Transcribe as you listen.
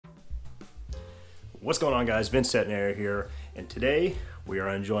What's going on, guys? Vince Settineri here, and today we are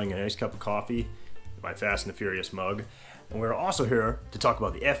enjoying a nice cup of coffee in my Fast and the Furious mug, and we're also here to talk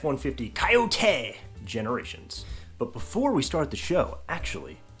about the F-150 Coyote generations. But before we start the show,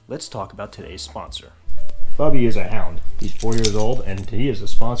 actually, let's talk about today's sponsor. Bubby is a hound. He's 4 years old, and he is the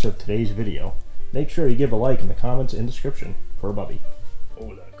sponsor of today's video. Make sure you give a like in the comments and description for Bubby.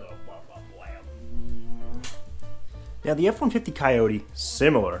 Now, the F-150 Coyote,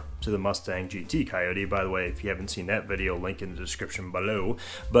 similar to the Mustang GT Coyote, by the way, if you haven't seen that video, link in the description below,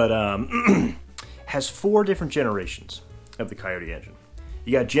 but has 4 different generations of the Coyote engine.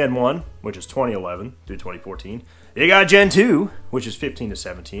 You got Gen 1, which is 2011 through 2014. You got Gen 2, which is 15 to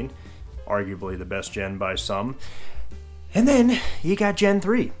 17, arguably the best gen by some. And then you got Gen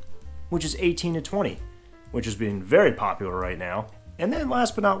 3, which is 18 to 20, which has been very popular right now. And then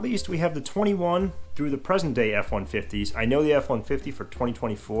last but not least, we have the 21 through the present day F-150s. I know the F-150 for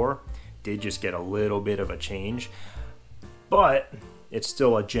 2024 did just get a little bit of a change, but it's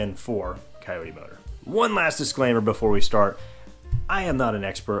still a Gen 4 Coyote motor. One last disclaimer before we start. I am not an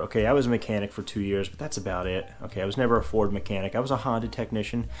expert, okay? I was a mechanic for 2 years, but that's about it. Okay, I was never a Ford mechanic. I was a Honda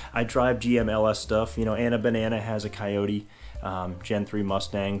technician. I drive GM LS stuff. You know, Anna Banana has a Coyote Gen 3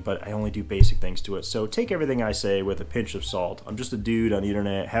 Mustang, but I only do basic things to it. So take everything I say with a pinch of salt. I'm just a dude on the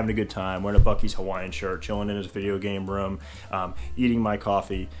internet having a good time, wearing a Bucky's Hawaiian shirt, chilling in his video game room, eating my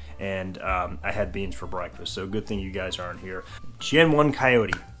coffee, and I had beans for breakfast. So good thing you guys aren't here. Gen 1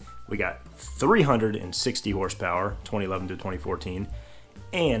 Coyote. We got 360 horsepower, 2011 to 2014,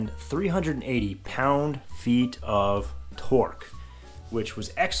 and 380 pound-feet of torque, which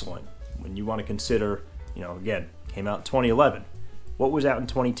was excellent when you want to consider, you know, again, came out in 2011. What was out in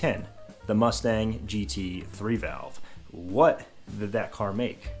 2010? The Mustang GT 3-valve. What did that car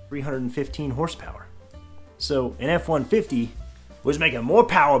make? 315 horsepower. So an F-150 was making more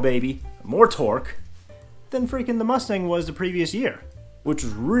power, baby, more torque, than freaking the Mustang was the previous year, which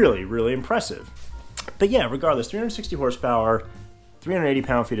was really, really impressive. But yeah, regardless, 360 horsepower, 380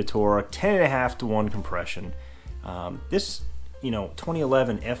 pound-feet of torque, 10.5 to 1 compression. This, you know,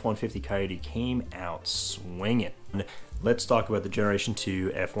 2011 F-150 Coyote came out swinging. Let's talk about the Generation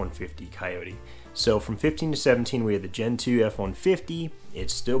 2 F-150 Coyote. So from 15 to 17, we had the Gen 2 F-150.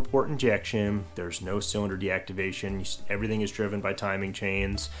 It's still port injection. There's no cylinder deactivation. Everything is driven by timing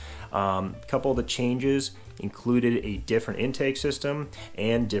chains. A couple of the changes included a different intake system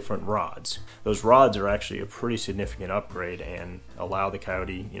and different rods. Those rods are actually a pretty significant upgrade and allow the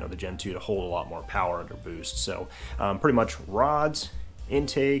Coyote, you know, the Gen 2 to hold a lot more power under boost. So pretty much rods,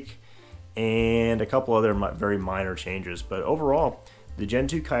 intake, and a couple other very minor changes. But overall, the Gen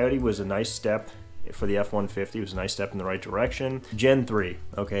 2 Coyote was a nice step for the F-150. It was a nice step in the right direction. Gen 3,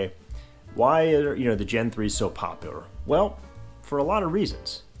 okay. Why are, you know, the Gen 3 so popular? Well, for a lot of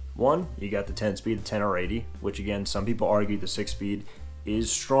reasons. One, you got the 10-speed, the 10R80, which again, some people argue the 6-speed is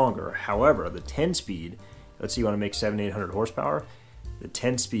stronger. However, the 10-speed, let's say you want to make 700-800 horsepower, the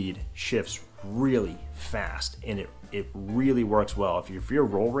 10-speed shifts really fast, and it really works well. If you're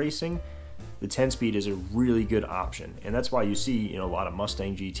roll racing, the 10-speed is a really good option, and that's why you see, you know, a lot of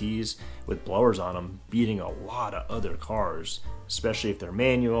Mustang GTs with blowers on them beating a lot of other cars, especially if they're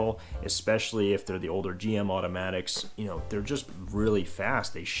manual, especially if they're the older GM automatics. You know, they're just really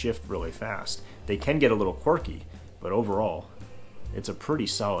fast. They shift really fast. They can get a little quirky, but overall, it's a pretty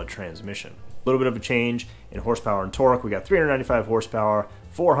solid transmission. A little bit of a change in horsepower and torque. We got 395 horsepower,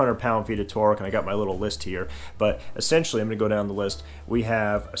 400 pound-feet of torque, and I got my little list here. But essentially, I'm going to go down the list. We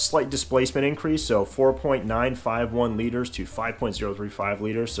have a slight displacement increase, so 4.951 liters to 5.035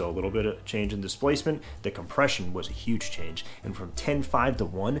 liters, so a little bit of change in displacement. The compression was a huge change, and from 10.5 to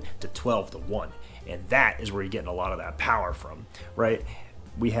 1 to 12 to 1. And that is where you're getting a lot of that power from, right?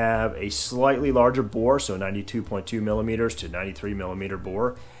 We have a slightly larger bore, so 92.2 millimeters to 93 millimeter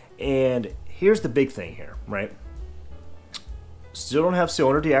bore. And here's the big thing here, right? Still don't have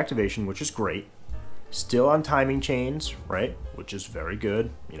cylinder deactivation, which is great. Still on timing chains, right? Which is very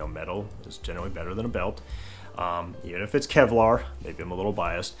good. You know, metal is generally better than a belt. Even if it's Kevlar, maybe I'm a little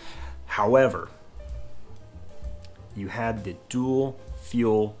biased. However, you had the dual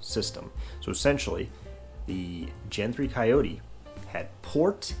fuel system. So essentially, the Gen 3 Coyote had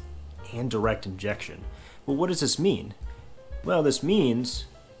port and direct injection. Well, what does this mean? Well, this means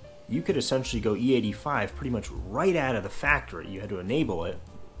you could essentially go E85 pretty much right out of the factory. You had to enable it,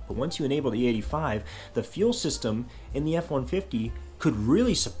 but once you enable the E85, the fuel system in the F-150 could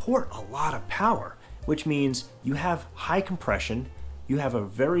really support a lot of power, which means you have high compression, you have a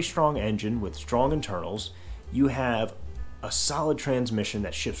very strong engine with strong internals, you have a solid transmission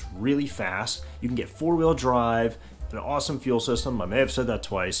that shifts really fast, you can get four-wheel drive, an awesome fuel system. I may have said that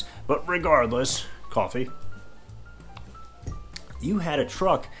twice, but regardless, coffee. You had a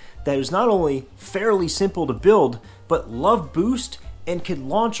truck that is not only fairly simple to build, but love boost and could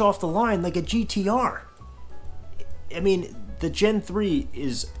launch off the line like a GTR. I mean, the Gen 3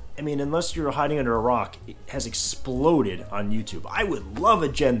 is, I mean, unless you're hiding under a rock, it has exploded on YouTube. I would love a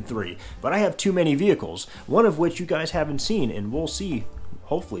Gen 3, but I have too many vehicles, one of which you guys haven't seen, and we'll see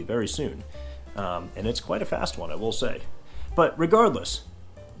hopefully very soon. And it's quite a fast one, I will say. But regardless,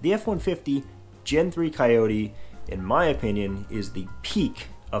 the F-150 Gen 3 Coyote, in my opinion, is the peak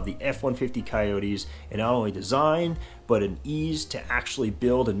of the F-150 Coyotes in not only design, but an ease to actually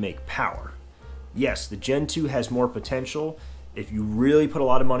build and make power. Yes, the Gen 2 has more potential. If you really put a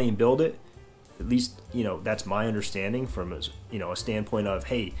lot of money and build it, at least, you know, that's my understanding from, you know, a standpoint of,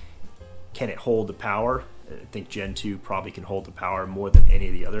 hey, can it hold the power? I think Gen 2 probably can hold the power more than any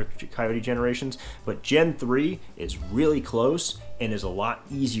of the other Coyote generations, but Gen 3 is really close and is a lot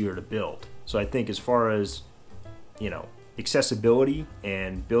easier to build. So I think as far as, you know, accessibility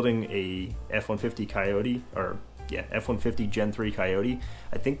and building a F-150 Coyote, or yeah, F-150 Gen 3 Coyote,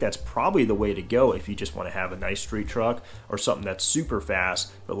 I think that's probably the way to go if you just want to have a nice street truck or something that's super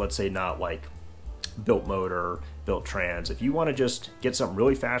fast, but let's say not like built motor, built trans. If you want to just get something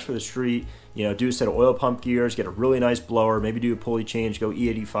really fast for the street, you know, do a set of oil pump gears, get a really nice blower, maybe do a pulley change, go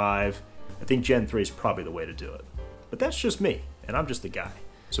E85, I think Gen 3 is probably the way to do it. But that's just me, and I'm just the guy.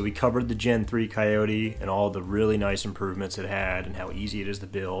 So we covered the Gen 3 Coyote and all the really nice improvements it had and how easy it is to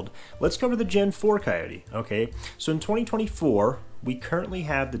build. Let's cover the Gen 4 Coyote, okay? So in 2024, we currently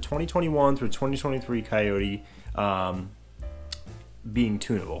have the 2021 through 2023 Coyote being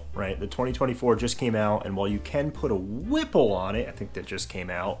tunable, right? The 2024 just came out, and while you can put a Whipple on it, I think that just came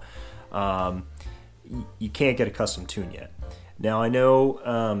out, you can't get a custom tune yet. Now I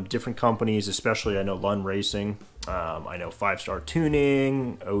know different companies, especially I know Lund Racing, I know 5-Star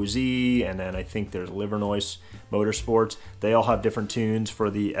Tuning, OZ, and then I think there's Livernois Motorsports. They all have different tunes for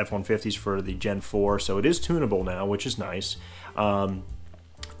the F-150s for the Gen 4, so it is tunable now, which is nice. You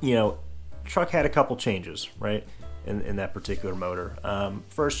know, truck had a couple changes, right, in that particular motor.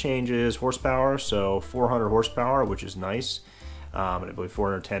 First change is horsepower, so 400 horsepower, which is nice, and I believe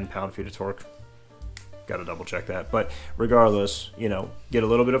 410 pound-feet of torque. Got to double check that, but regardless, you know, get a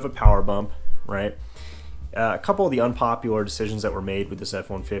little bit of a power bump, right? A couple of the unpopular decisions that were made with this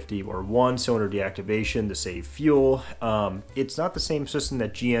F-150 were one, cylinder deactivation to save fuel. It's not the same system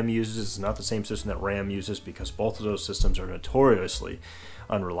that GM uses, it's not the same system that Ram uses, because both of those systems are notoriously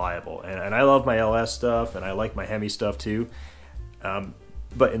unreliable. And I love my LS stuff, and I like my Hemi stuff too.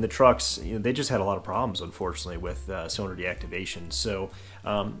 But in the trucks, you know, they just had a lot of problems, unfortunately, with cylinder deactivation. So,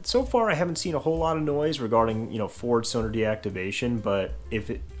 so far I haven't seen a whole lot of noise regarding, you know, Ford cylinder deactivation. But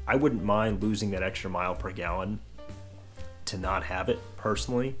I wouldn't mind losing that extra mile per gallon to not have it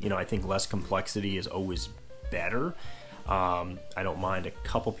personally. You know, I think less complexity is always better. I don't mind a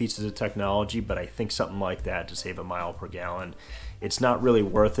couple pieces of technology, but I think something like that to save a mile per gallon, it's not really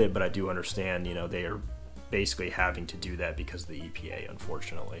worth it. But I do understand, you know, they are basically having to do that because of the EPA,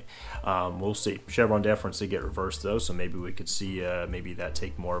 unfortunately. We'll see. Chevron deference did get reversed though, so maybe we could see maybe that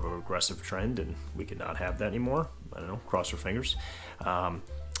take more of an aggressive trend and we could not have that anymore. I don't know, cross our fingers.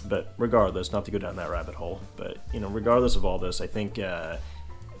 But regardless, not to go down that rabbit hole, but you know, regardless of all this, I think the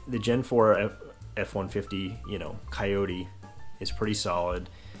Gen 4 F-150, you know, Coyote is pretty solid.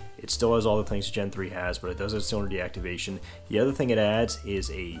 It still has all the things Gen 3 has, but it does have cylinder deactivation. The other thing it adds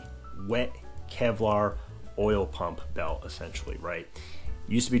is a wet Kevlar oil pump belt, essentially, right?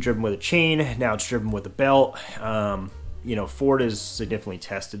 It used to be driven with a chain, now it's driven with a belt. You know, Ford has significantly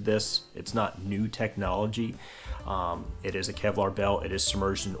tested this. It's not new technology. It is a Kevlar belt. It is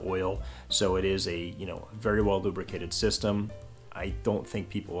submerged in oil, so it is a, you know, very well lubricated system. I don't think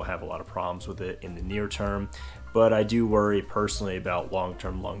people will have a lot of problems with it in the near term, but I do worry personally about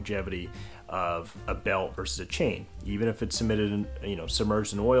long-term longevity of a belt versus a chain. Even if it's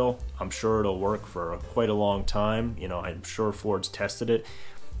submerged in oil, I'm sure it'll work for quite a long time. You know, I'm sure Ford's tested it.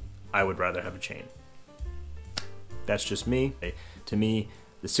 I would rather have a chain. That's just me. To me,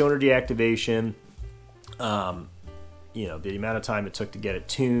 the cylinder deactivation, you know, the amount of time it took to get it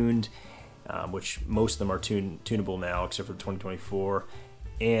tuned, which most of them are tunable now, except for the 2024,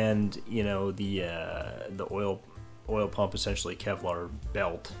 and you know, the oil pump, essentially Kevlar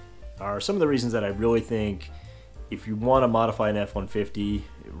belt, are some of the reasons that I really think if you want to modify an F-150,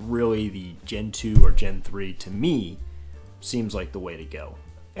 really the Gen 2 or Gen 3 to me seems like the way to go.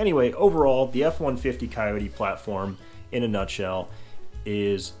 Anyway, overall, the F-150 Coyote platform in a nutshell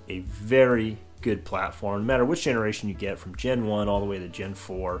is a very good platform, no matter which generation you get, from Gen 1 all the way to Gen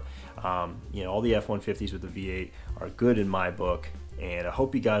 4. You know, all the F-150s with the V8 are good in my book, And I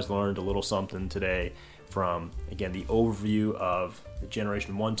hope you guys learned a little something today from, again, the overview of the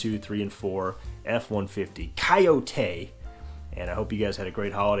Generation 1, 2, 3, and 4 F-150 Coyote. And I hope you guys had a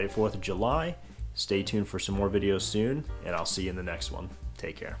great holiday, 4th of July. Stay tuned for some more videos soon, and I'll see you in the next one.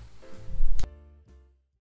 Take care.